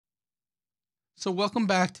So welcome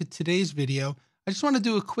back to today's video. I just want to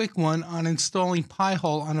do a quick one on installing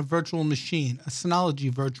PiHole on a virtual machine, a Synology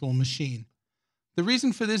virtual machine. The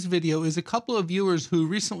reason for this video is a couple of viewers who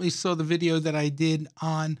recently saw the video that I did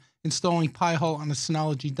on installing PiHole on a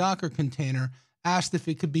Synology Docker container asked if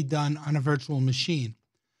it could be done on a virtual machine.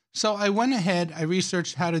 So I went ahead, I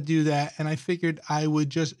researched how to do that, and I figured I would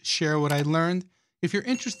just share what I learned. If you're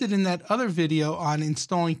interested in that other video on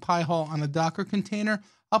installing PiHole on a Docker container,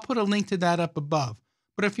 I'll put a link to that up above.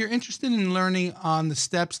 But if you're interested in learning on the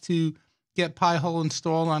steps to get PiHole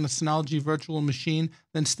installed on a Synology virtual machine,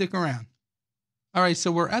 then stick around. All right, so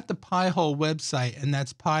we're at the PiHole website, and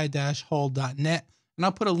that's pi-hole.net, and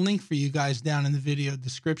I'll put a link for you guys down in the video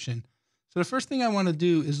description. So the first thing I want to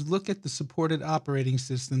do is look at the supported operating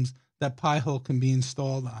systems that PiHole can be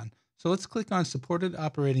installed on. So let's click on Supported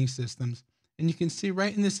Operating Systems, and you can see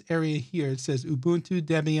right in this area here, it says Ubuntu,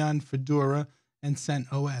 Debian, Fedora, and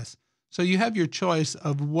CentOS. So you have your choice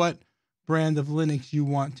of what brand of Linux you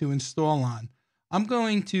want to install on. I'm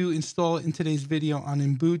going to install in today's video on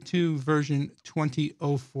Ubuntu version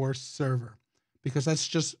 2004 server because that's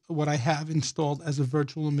just what I have installed as a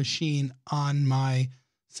virtual machine on my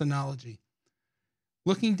Synology.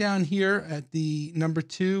 Looking down here at the number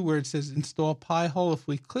 2 where it says install PiHole, if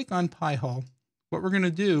we click on PiHole, what we're going to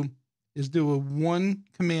do is do a one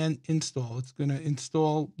command install. It's going to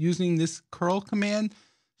install using this curl command.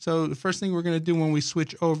 So the first thing we're going to do when we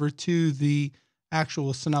switch over to the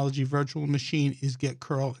actual Synology virtual machine is get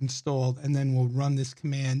curl installed, and then we'll run this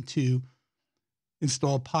command to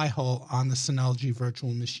install PiHole on the Synology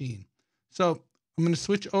virtual machine. So I'm going to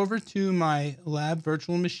switch over to my lab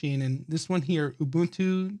virtual machine, and this one here,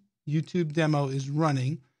 Ubuntu YouTube demo, is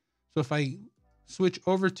running. So if I switch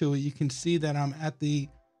over to it, you can see that I'm at the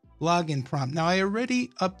login prompt. Now I already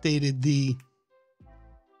updated the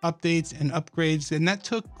updates and upgrades, and that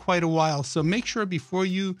took quite a while. So make sure before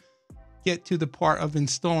you get to the part of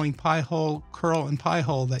installing PiHole, curl, and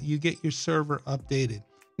PiHole that you get your server updated.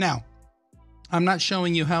 Now, I'm not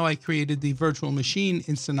showing you how I created the virtual machine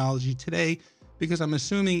in Synology today because I'm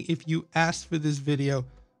assuming if you asked for this video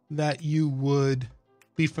that you would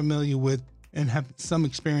be familiar with and have some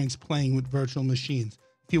experience playing with virtual machines.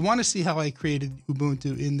 If you want to see how I created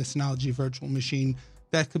Ubuntu in the Synology virtual machine,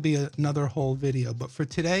 that could be another whole video. But for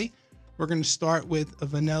today, we're going to start with a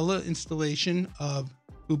vanilla installation of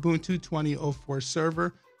Ubuntu 2004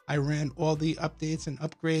 server. I ran all the updates and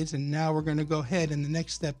upgrades, and now we're going to go ahead, and the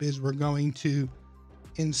next step is we're going to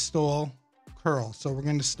install curl. So we're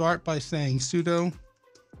going to start by saying sudo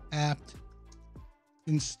apt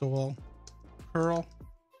install curl,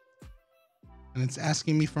 and it's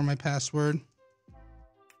asking me for my password.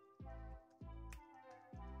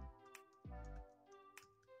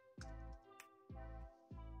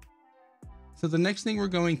 So the next thing we're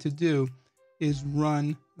going to do is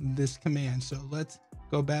run this command. So let's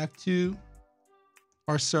go back to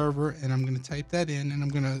our server, and I'm going to type that in, and I'm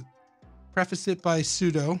going to preface it by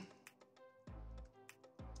sudo.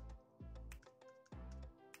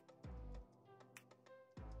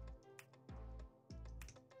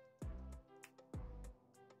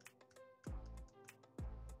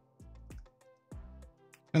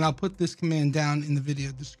 And I'll put this command down in the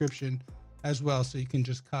video description as well, so you can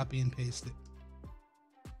just copy and paste it.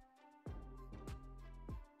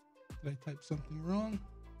 Did I type something wrong?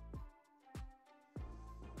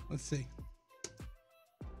 Let's see.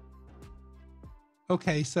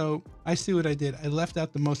 Okay, so I see what I did. I left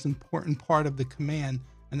out the most important part of the command,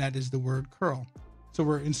 and that is the word curl. So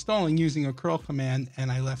we're installing using a curl command,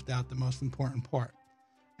 and I left out the most important part.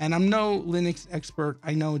 And I'm no Linux expert.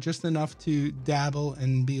 I know just enough to dabble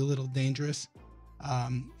and be a little dangerous.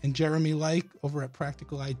 And Jeremy Like over at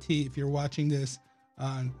Practical IT, if you're watching this,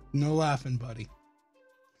 no laughing, buddy.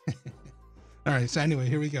 All right, so anyway,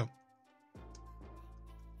 here we go.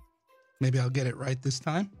 Maybe I'll get it right this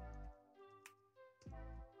time.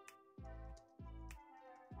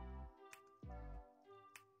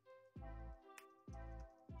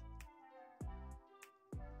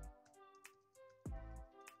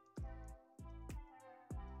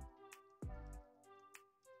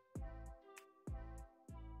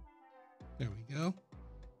 There we go.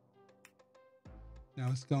 Now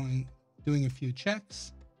it's doing a few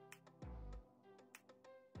checks.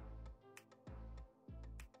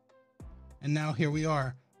 And now here we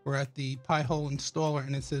are. We're at the PiHole installer,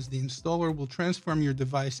 and it says the installer will transform your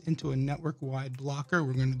device into a network-wide blocker.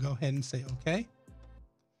 We're going to go ahead and say OK.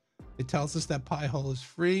 It tells us that PiHole is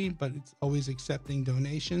free, but it's always accepting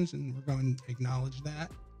donations, and we're going to acknowledge that.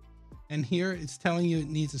 And here it's telling you it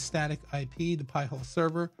needs a static IP, the PiHole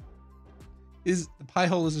server. the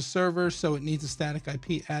PiHole is a server, so it needs a static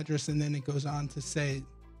IP address, and then it goes on to say,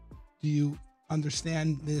 do you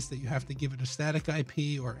understand this, that you have to give it a static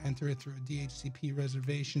IP or enter it through a DHCP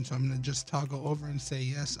reservation? So I'm going to just toggle over and say,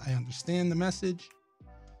 yes, I understand the message.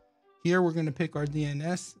 Here we're going to pick our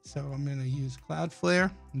DNS, so I'm going to use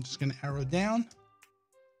Cloudflare. I'm just going to arrow down.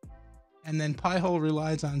 And then PiHole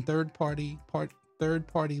relies on third-party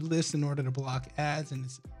lists in order to block ads, and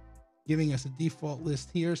it's giving us a default list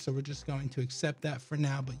here, so we're just going to accept that for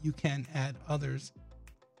now, but you can add others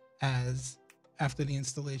after the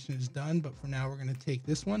installation is done. But for now, we're going to take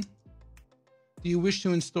this one. Do you wish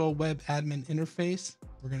to install web admin interface?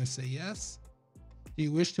 We're going to say yes. Do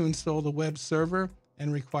you wish to install the web server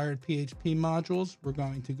and required PHP modules? We're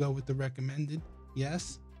going to go with the recommended,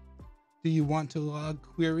 yes. Do you want to log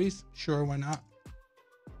queries? Sure, why not?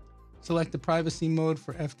 Select the privacy mode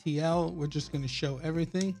for FTL. We're just going to show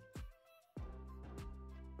everything.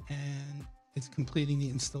 And it's completing the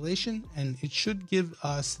installation, and it should give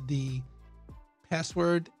us the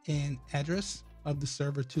password and address of the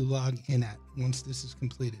server to log in at once this is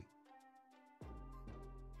completed.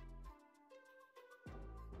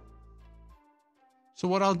 So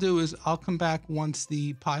what I'll do is I'll come back once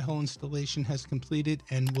the PiHole installation has completed,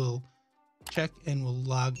 and we'll check and we'll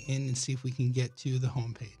log in and see if we can get to the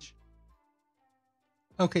home page.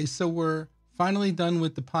 Okay, so we're finally done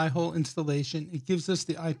with the PiHole installation. It gives us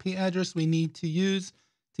the IP address we need to use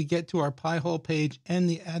to get to our PiHole page and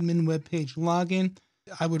the admin web page login.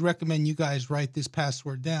 I would recommend you guys write this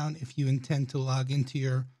password down if you intend to log into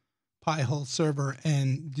your PiHole server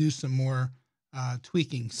and do some more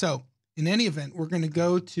tweaking. So in any event, we're going to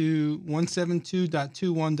go to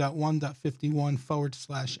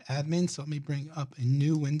 172.21.1.51/admin. So let me bring up a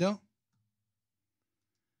new window.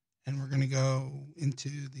 And we're going to go into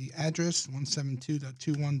the address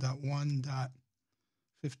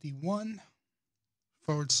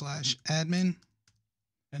 172.21.1.51/admin.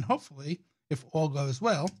 And hopefully, if all goes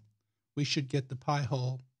well, we should get the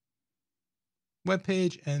PiHole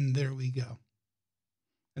webpage, and there we go.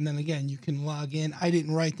 And then again, you can log in. I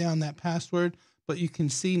didn't write down that password, but you can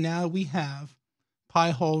see now we have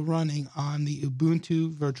PiHole running on the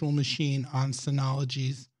Ubuntu virtual machine on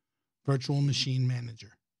Synology's Virtual Machine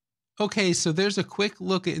Manager. Okay, so there's a quick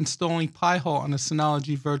look at installing PiHole on a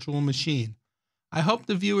Synology virtual machine. I hope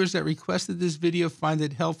the viewers that requested this video find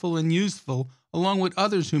it helpful and useful, along with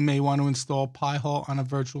others who may want to install PiHole on a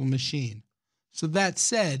virtual machine. So that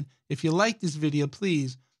said, if you like this video,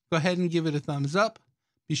 please go ahead and give it a thumbs up.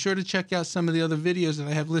 Be sure to check out some of the other videos that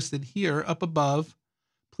I have listed here up above.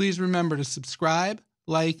 Please remember to subscribe,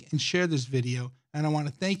 like, and share this video. And I want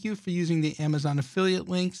to thank you for using the Amazon affiliate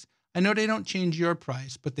links. I know they don't change your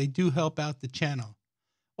price, but they do help out the channel.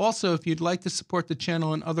 Also, if you'd like to support the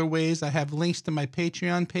channel in other ways, I have links to my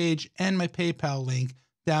Patreon page and my PayPal link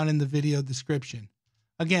down in the video description.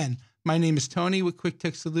 Again, my name is Tony with Quick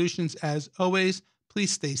Tech Solutions. As always,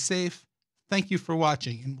 please stay safe. Thank you for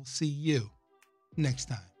watching, and we'll see you next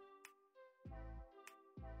time.